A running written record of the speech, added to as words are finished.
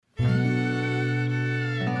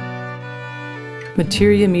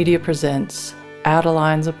Materia Media presents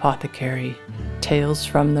Adeline's Apothecary, Tales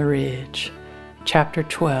from the Ridge, Chapter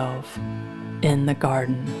 12, In the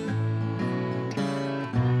Garden.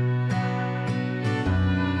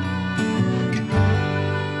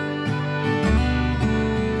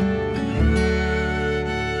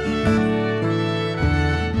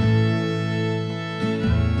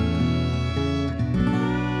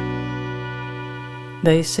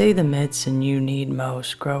 They say the medicine you need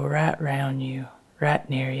most grow right round you, right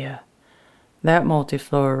near you. That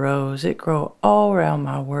multiflora rose, it grow all round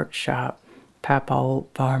my workshop, Papa old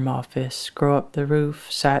farm office, grow up the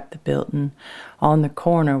roof, sat the building, on the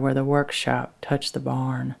corner where the workshop touched the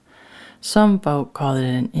barn. Some folk call it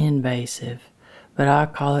an invasive, but I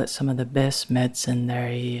call it some of the best medicine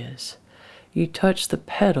there is. You touch the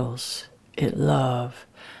petals, it love.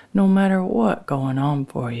 No matter what going on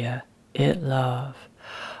for you, it love.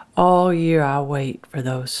 All year I wait for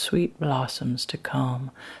those sweet blossoms to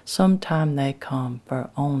come. Sometime they come for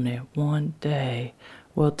only one day.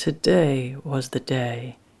 Well, today was the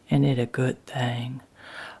day, and it a good thing.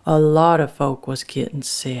 A lot of folk was getting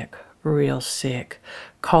sick, real sick,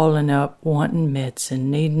 calling up, wanting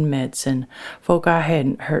medicine, needing medicine. Folk I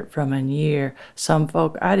hadn't heard from in a year, some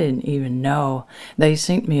folk I didn't even know. They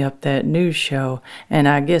synced me up that news show, and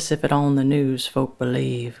I guess if it on the news, folk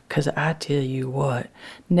believe. 'Cause I tell you what,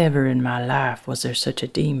 never in my life was there such a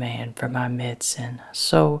demand for my medicine.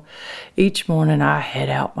 So each morning I head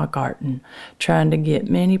out my garden, trying to get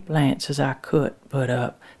many plants as I could put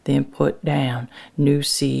up, then put down, new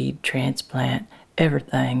seed, transplant,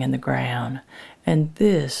 everything in the ground. And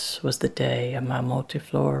this was the day of my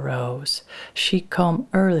multiflora rose. She come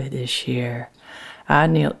early this year. I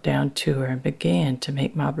knelt down to her and began to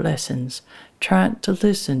make my blessings, trying to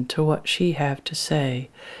listen to what she have to say,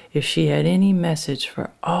 if she had any message for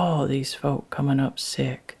all these folk coming up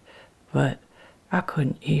sick. But I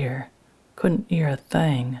couldn't hear a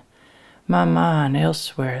thing. My mind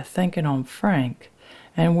elsewhere, thinking on Frank,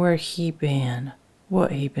 and where he been,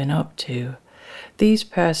 what he been up to. These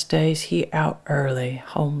past days he out early,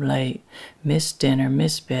 home late, missed dinner,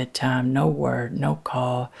 missed bedtime, no word, no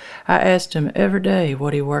call. I asked him every day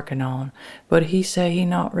what he working on, but he say he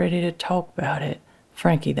not ready to talk about it.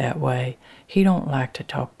 Frankie that way. He don't like to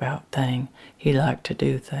talk about thing, he like to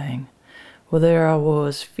do thing. Well, there I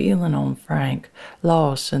was, feeling on Frank,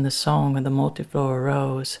 lost in the song of the multiflora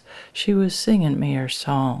rose. She was singing me her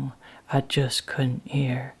song, I just couldn't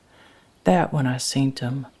hear. That when I seen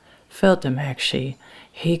him, felt him actually,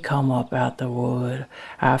 he come up out the wood.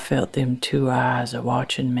 I felt them two eyes a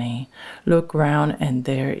watching me. Look round and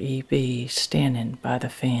there he be, standing by the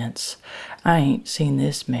fence. I ain't seen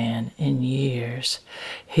this man in years.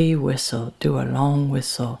 He whistled, do a long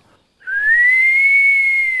whistle.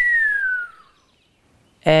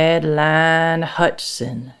 Adeline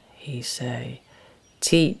Hutchison, he say,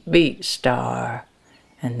 Teat Beach Star.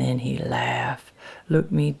 And then he laugh,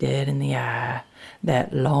 look me dead in the eye.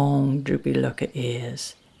 That long droopy look of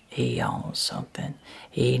his, he on something,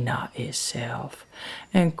 he not hisself.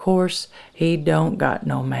 And course he don't got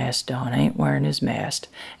no mask on, ain't wearing his mask,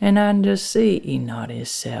 and I can just see he not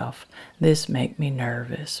hisself. This make me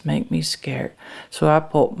nervous, make me scared, so I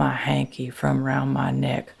pulled my hanky from round my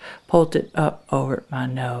neck, pulled it up over my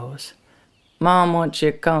nose. Mom wants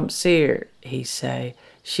you to come see her, he say,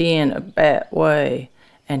 she in a bad way,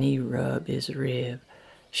 and he rub his rib.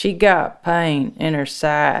 She got pain in her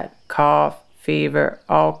side, cough, fever,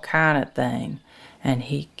 all kind of thing. And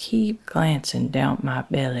he keep glancing down my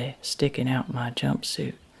belly, sticking out my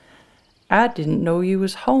jumpsuit. I didn't know you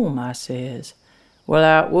was home, I says. Well,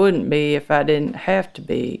 I wouldn't be if I didn't have to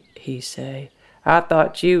be, he say. I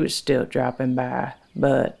thought you was still dropping by,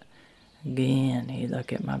 but... Again, he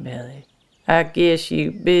look at my belly. I guess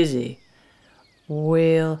you busy.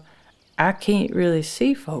 Well, I can't really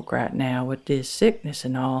see folk right now with this sickness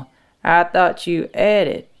and all. I thought you had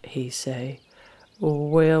it, he say.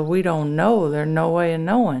 Well, we don't know. There's no way of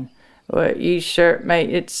knowing. Well, you sure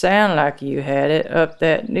made it sound like you had it up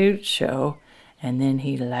that news show. And then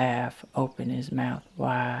he laugh, open his mouth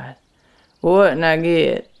wide. What'n I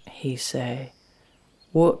get, he say.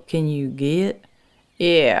 What can you get?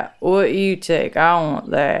 Yeah, what you take, I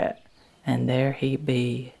want that. And there he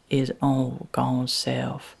be, his own gone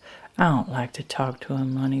self. I don't like to talk to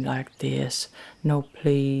him money like this. No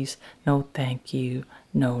please, no thank you,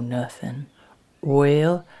 no nothing.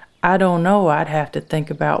 Well, I don't know. I'd have to think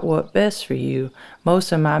about what best for you.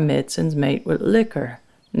 Most of my medicine's made with liquor.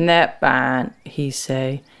 That fine, he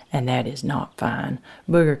say, and that is not fine.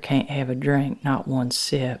 Booger can't have a drink, not one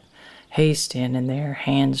sip. He's standing there,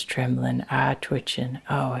 hands trembling, eye twitching.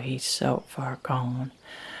 Oh, he's so far gone.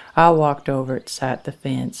 I walked over at sat the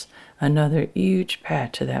fence, another huge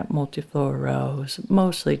patch of that multiflora rose,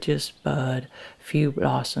 mostly just bud, few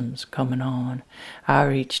blossoms coming on. I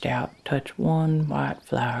reached out, touched one white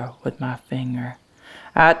flower with my finger.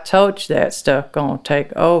 I told you that stuff gonna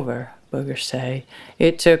take over, Booger say.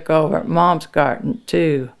 It took over at Mom's garden,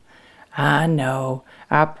 too. I know,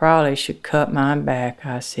 I probably should cut mine back,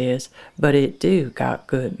 I says, but it do got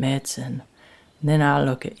good medicine. Then I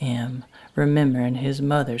look at him, remembering his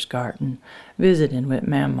mother's garden, visiting with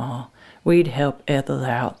Mamaw. We'd help Ethel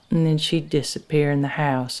out, and then she'd disappear in the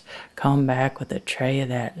house, come back with a tray of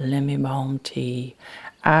that lemmy balm tea.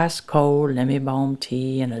 Ice cold lemmy balm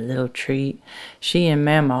tea and a little treat. She and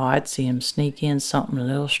Mamaw, I'd see 'em sneak in something a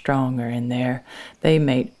little stronger in there. They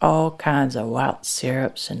made all kinds of wild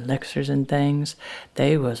syrups and elixirs and things.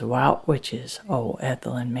 They was wild witches, old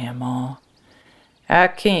Ethel and Mamaw. I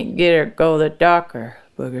can't get her go the doctor,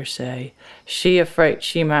 Booger say. She afraid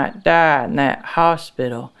she might die in that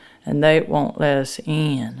hospital, and they won't let us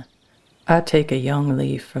in. I take a young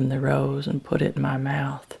leaf from the rose and put it in my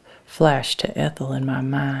mouth. Flash to Ethel in my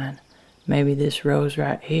mind. Maybe this rose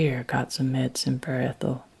right here got some medicine for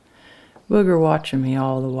Ethel. Booger watching me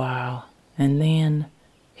all the while, and then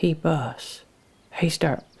he busts. He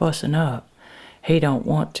start busting up. He don't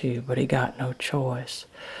want to, but he got no choice.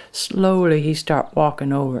 Slowly he start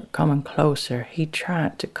walking over, coming closer. He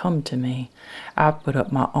trying to come to me. I put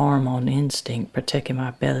up my arm on instinct, protecting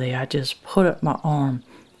my belly. I just put up my arm,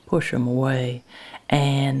 push him away,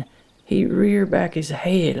 and he rear back his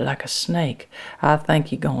head like a snake. I think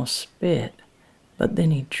he gonna spit. But then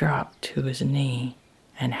he dropped to his knee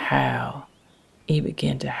and howl. He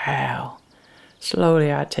began to howl.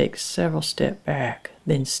 Slowly I take several steps back,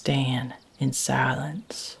 then stand in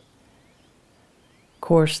silence.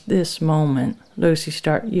 Course, this moment, Lucy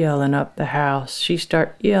start yelling up the house. She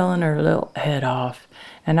start yelling her little head off,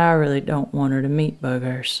 and I really don't want her to meet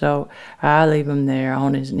Booger, so I leave him there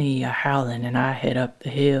on his knee a-howling, and I head up the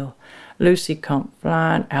hill. Lucy come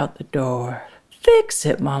flying out the door. "Fix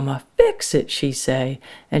it, Mama, fix it," she say,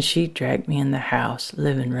 and she dragged me in the house,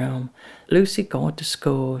 living room. Lucy going to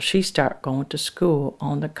school. She start going to school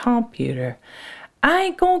on the computer. "I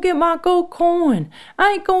ain't gonna get my gold coin.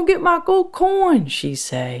 I ain't gonna get my gold coin," she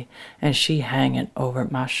say, and she hanging over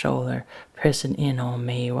my shoulder, pressing in on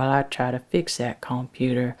me while I try to fix that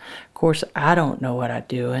computer. Course, I don't know what I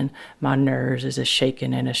doing. My nerves is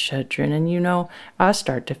a-shaking and a-shuddering, and I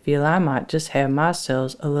start to feel I might just have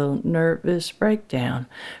myself a little nervous breakdown.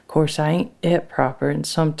 Course, I ain't et proper in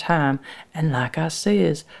some time, and like I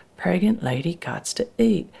says, pregnant lady gots to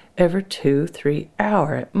eat every 2-3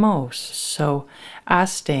 hours at most. So I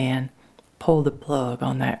stand, pull the plug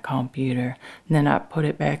on that computer, and then I put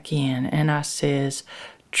it back in, and I says,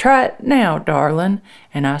 "Try it now, darling,"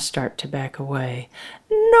 and I start to back away.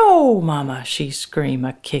 "No, Mama," she scream,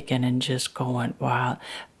 a-kicking and just going wild.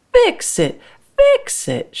 "Fix it, fix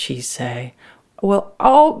it," she say. "Well,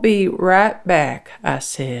 I'll be right back," I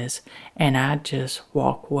says, and I just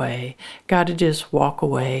walk away. Gotta just walk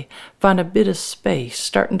away, find a bit of space,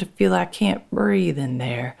 starting to feel I can't breathe in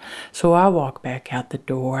there. So I walk back out the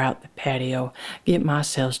door, out the patio, get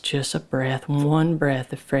myself just a breath, one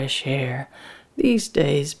breath of fresh air. These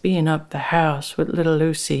days, being up the house with little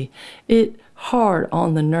Lucy, it hard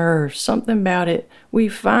on the nerves. Something about it we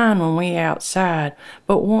find when we outside,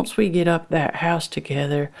 but once we get up that house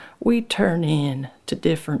together, we turn in to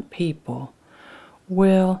different people.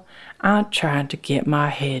 Well, I'm trying to get my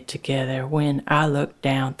head together when I look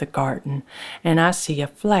down the garden, and I see a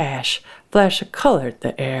flash of color at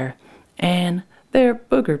the air, and there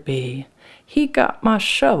Booger be. He got my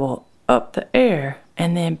shovel up the air,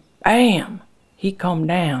 and then bam, he come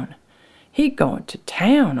down. He going to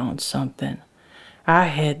town on something. I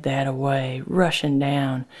head that away, rushing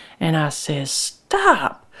down, and I says,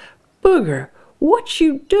 "Stop! Booger, what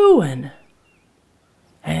you doing?"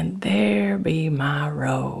 And there be my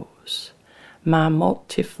rose, my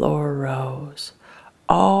multiflora rose,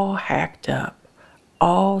 all hacked up,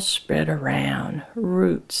 all spread around,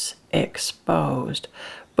 roots exposed,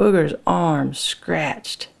 Booger's arms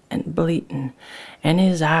scratched and bleeding, and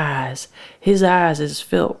his eyes is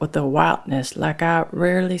filled with a wildness like I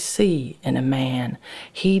rarely see in a man.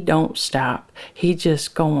 He don't stop. He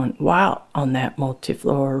just going wild on that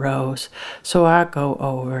multiflora rose. So I go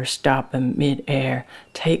over, stop him mid-air,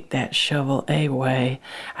 take that shovel away.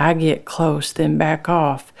 I get close, then back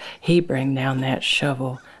off. He bring down that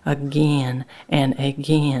shovel again and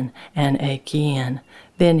again and again.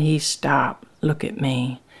 Then he stop, look at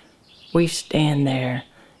me. We stand there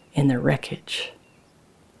in the wreckage.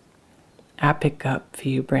 I pick up a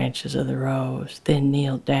few branches of the rose, then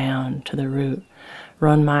kneel down to the root,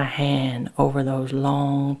 run my hand over those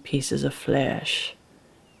long pieces of flesh.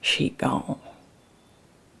 She gone.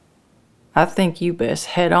 I think you best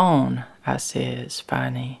head on, I says,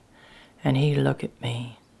 funny, and he look at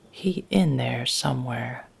me. He in there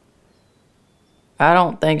somewhere. I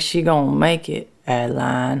don't think she gonna make it,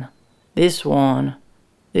 Adeline. This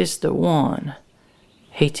the one.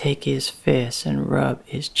 He take his fist and rub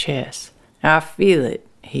his chest. I feel it,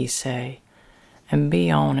 he say. And be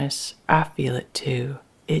honest, I feel it too.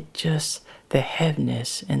 It just the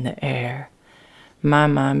heaviness in the air. My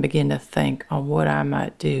mind began to think on what I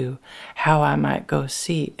might do, how I might go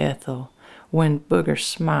see Ethel. When Booger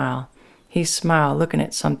smiled, he smiled looking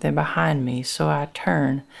at something behind me, so I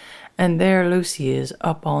turned, and there Lucy is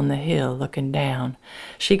up on the hill looking down.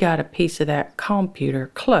 She got a piece of that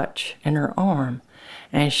computer clutch in her arm,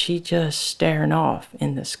 and she just staring off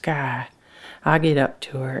in the sky. I get up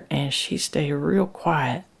to her, and she stay real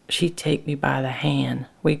quiet. She take me by the hand.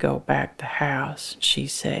 We go back to the house. She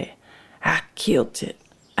say, I killed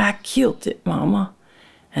it, Mama.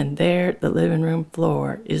 And there at the living room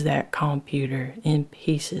floor is that computer in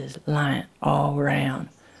pieces lying all around.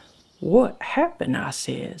 What happened, I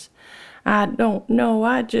says. I don't know,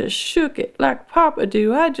 I just shook it like Papa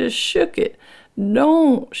do. I just shook it.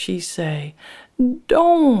 Don't, she say.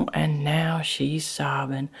 Don't. And now she's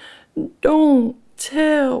sobbing. Don't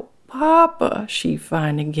tell Papa, she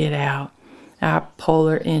finally get out. I pull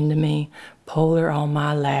her into me, pull her on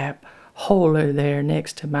my lap, hold her there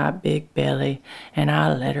next to my big belly, and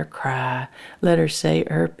I let her cry, let her say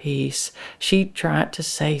her piece. She tried to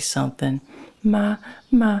say something. My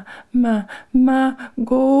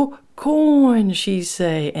gold coin, she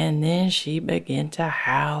say, and then she began to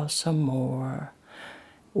howl some more.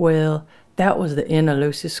 Well, that was the end of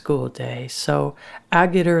Lucy's school day, so I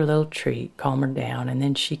get her a little treat, calm her down, and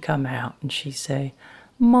then she come out and she say,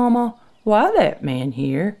 Mama, why that man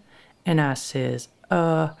here? And I says,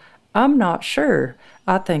 I'm not sure.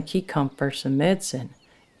 I think he come for some medicine.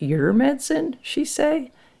 Your medicine? She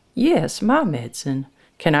say. Yes, my medicine.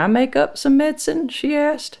 Can I make up some medicine? She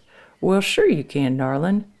asked. Well, sure you can,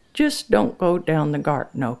 darling. Just don't go down the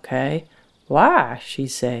garden, okay? Why? She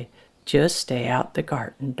say. Just stay out the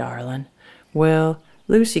garden, darling. Well,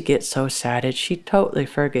 Lucy gets so excited she totally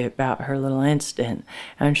forget about her little incident,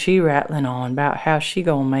 and she rattling on about how she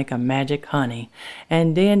gonna make a magic honey,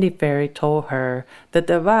 and Dandy Fairy told her that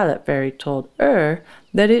the Violet Fairy told her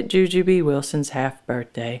that it Jujubee Wilson's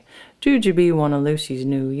half-birthday. Jujubee one of Lucy's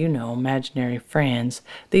new, imaginary friends.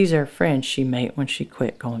 These are friends she made when she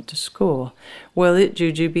quit going to school. Well, it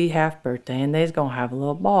Jujubee half-birthday, and they's gonna have a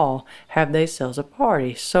little ball, have theyselves a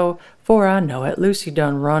party. So, 'fore I know it, Lucy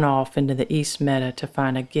done run off into the East Meadow to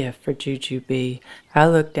find a gift for Jujubee. I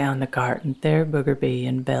looked down the garden, there Booger Bee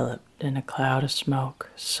enveloped in a cloud of smoke.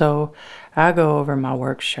 So I go over my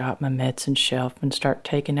workshop, my medicine shelf, and start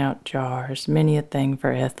taking out jars, many a thing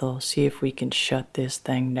for Ethel, see if we can shut this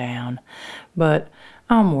thing down. But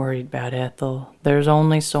I'm worried about Ethel. There's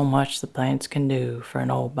only so much the plants can do for an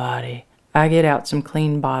old body. I get out some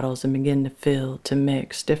clean bottles and begin to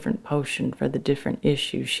mix different potion for the different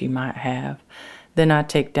issues she might have. Then I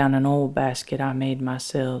take down an old basket I made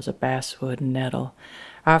myself of basswood and nettle.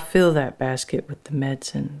 I fill that basket with the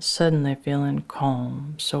medicine, suddenly feeling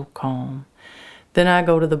calm, so calm. Then I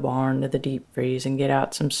go to the barn, to the deep freeze, and get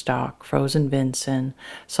out some stock, frozen venison,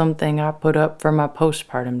 something I put up for my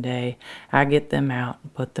postpartum day. I get them out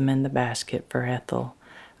and put them in the basket for Ethel.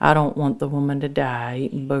 I don't want the woman to die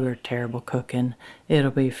eating booger terrible cooking.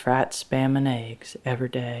 It'll be fried spam and eggs every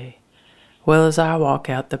day. Well, as I walk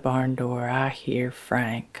out the barn door, I hear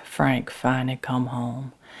Frank finally come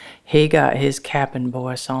home. He got his cap'n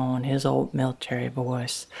voice on, his old military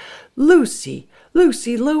voice. Lucy,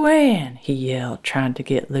 Luann, he yelled, trying to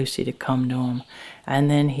get Lucy to come to him. And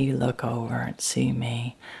then he look over and see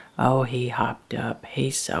me. Oh, he hopped up. He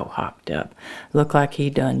so hopped up. Looked like he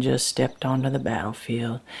done just stepped onto the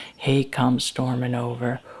battlefield. He come storming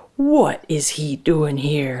over. What is he doing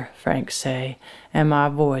here? Frank say, and my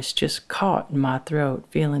voice just caught in my throat,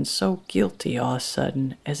 feeling so guilty all of a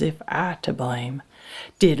sudden, as if I to blame.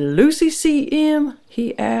 Did Lucy see him?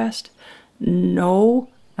 He asked. No,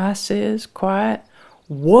 I says, quiet.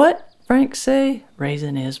 What? Frank say,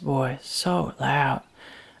 raising his voice so loud.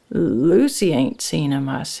 Lucy ain't seen him,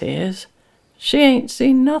 I says. She ain't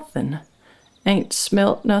seen nothing. Ain't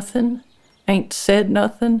smelt nothing. Ain't said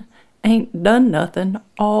nothing. Ain't done nothing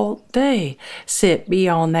all day. Sit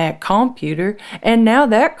beyond that computer, and now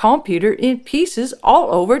that computer in pieces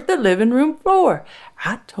all over the living room floor.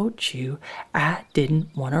 I told you I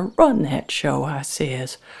didn't want to run that show, I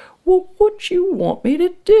says. Well, what you want me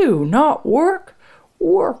to do? Not work?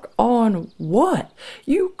 Work on what?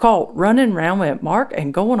 You caught running round with Mark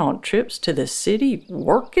and going on trips to the city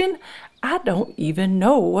working? I don't even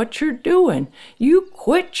know what you're doing. You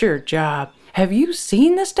quit your job. Have you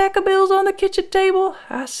seen the stack of bills on the kitchen table?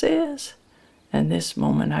 I says. And this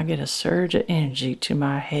moment I get a surge of energy to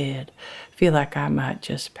my head. Feel like I might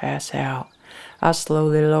just pass out. I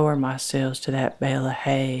slowly lower myself to that bale of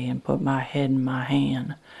hay and put my head in my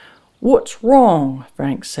hand. What's wrong?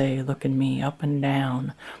 Frank say, looking me up and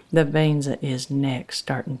down, the veins of his neck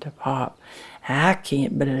starting to pop. I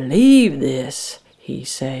can't believe this, he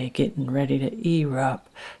say, getting ready to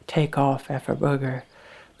erupt, take off after Booger.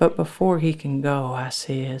 But before he can go, I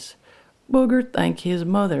says, Booger think his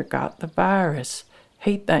mother got the virus.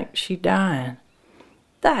 He thinks she dying.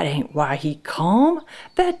 That ain't why he come.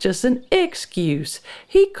 That's just an excuse.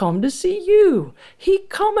 He come to see you. He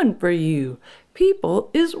coming for you. People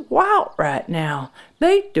is wild right now.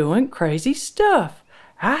 They doing crazy stuff.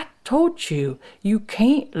 I told you, you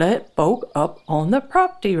can't let folk up on the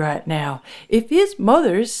property right now. If his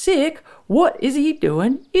mother is sick, what is he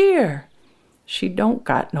doing here? She don't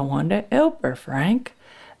got no one to help her, Frank.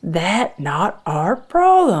 That not our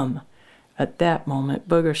problem. At that moment,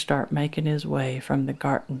 Booger start making his way from the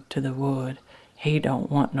garden to the wood. He don't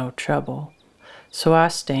want no trouble. So I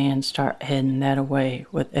start heading that away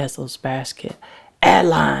with Ethel's basket.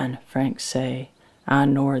 Adeline, Frank say. I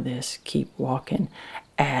ignore this, keep walking.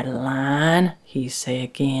 Adeline, he say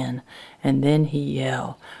again, and then he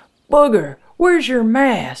yell, Booger, where's your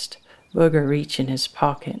mast? Booger reach in his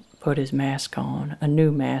pocket, put his mask on, a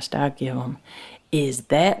new mast I give him. Is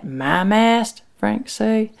that my mast? Frank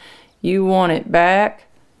say. You want it back?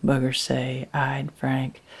 Booger say, eyed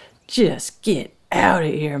Frank. Just get out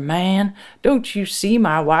of here, man. Don't you see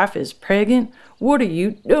my wife is pregnant? What are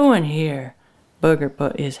you doing here? Booger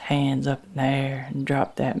put his hands up in the air and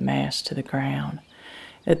dropped that mask to the ground.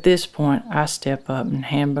 At this point, I step up and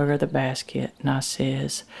hand Booger the basket, and I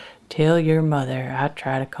says, Tell your mother I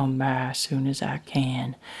try to come by as soon as I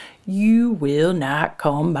can. You will not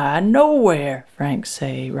come by nowhere, Frank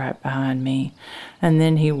say right behind me. And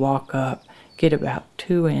then he walk up, get about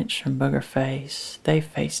 2 inches from Booger face. They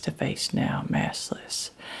face to face now,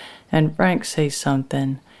 maskless. And Frank say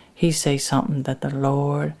something. He say something that the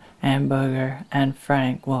Lord and Booger and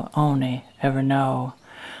Frank will only ever know.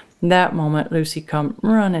 That moment, Lucy come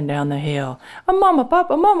running down the hill. Mama,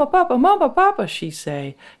 Papa, Mama, Papa, Mama, Papa, she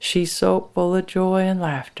say. She's so full of joy and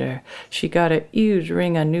laughter. She got a huge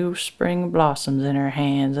ring of new spring blossoms in her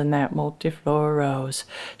hands and that multiflora rose.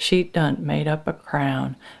 She done made up a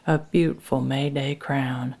crown, a beautiful May Day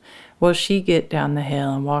crown. Well, she get down the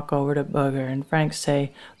hill and walk over to Booger, and Frank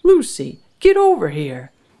say, Lucy, get over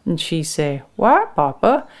here. And she say, Why,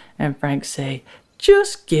 Papa? And Frank say,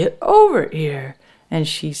 Just get over here. And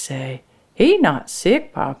she say, He not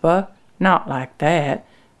sick, Papa. Not like that.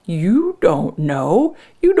 You don't know.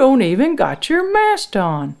 You don't even got your mask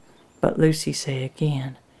on. But Lucy say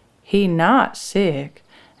again, He not sick.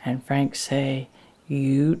 And Frank say,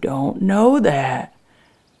 You don't know that.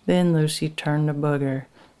 Then Lucy turned to Booger.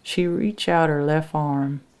 She reach out her left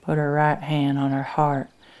arm, put her right hand on her heart.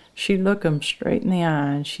 She look him straight in the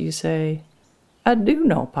eye and she say, I do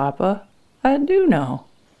know, Papa. I do know.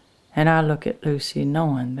 And I look at Lucy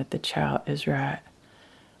knowing that the child is right.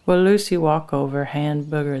 Well, Lucy walk over, hand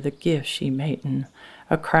Booger the gift she maten,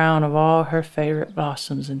 a crown of all her favorite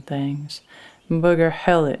blossoms and things. And Booger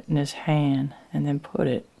held it in his hand and then put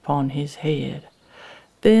it upon his head.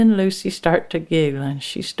 Then Lucy start to giggling.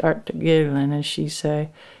 She start to giggling and she say,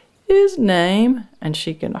 His name, and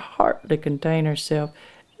she can hardly contain herself,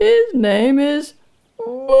 His name is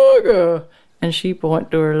Booger. And she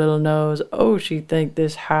point to her little nose. Oh, she think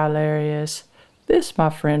this hilarious. This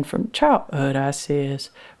my friend from childhood, I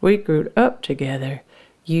says. We grew up together.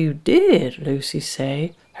 You did, Lucy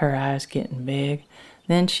say, her eyes getting big.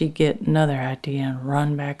 Then she get another idea and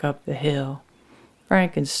run back up the hill.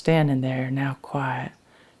 Frank is standing there, now quiet.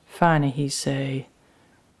 Finally he say,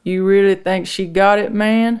 You really think she got it,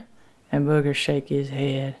 man? And Booger shake his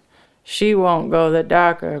head. She won't go the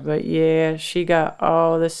doctor, but yeah, she got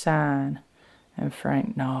all the sign. And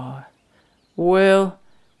Frank nod. Well,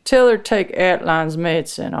 tell her take Adeline's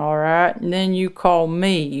medicine, all right? And then you call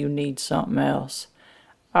me you need something else.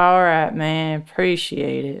 All right, man,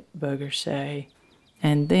 appreciate it, Booger say.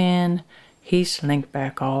 And then he slink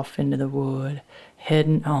back off into the wood,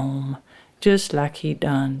 heading home, just like he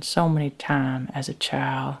done so many times as a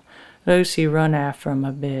child. Lucy run after him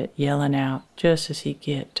a bit, yelling out just as he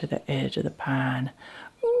get to the edge of the pine.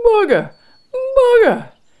 Booger! Booger!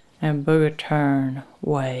 And Booger turned,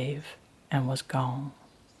 waved, and was gone.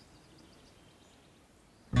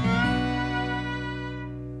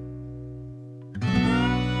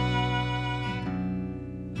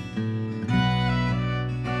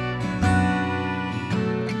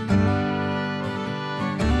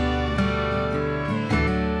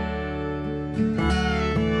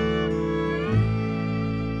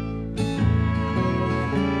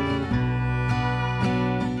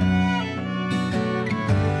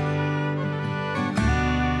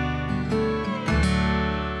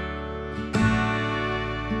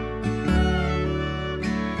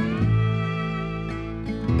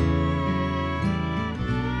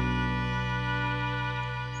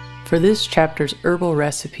 For this chapter's herbal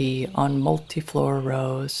recipe on multiflora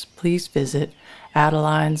rose, please visit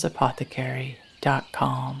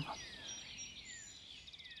Adeline'sApothecary.com.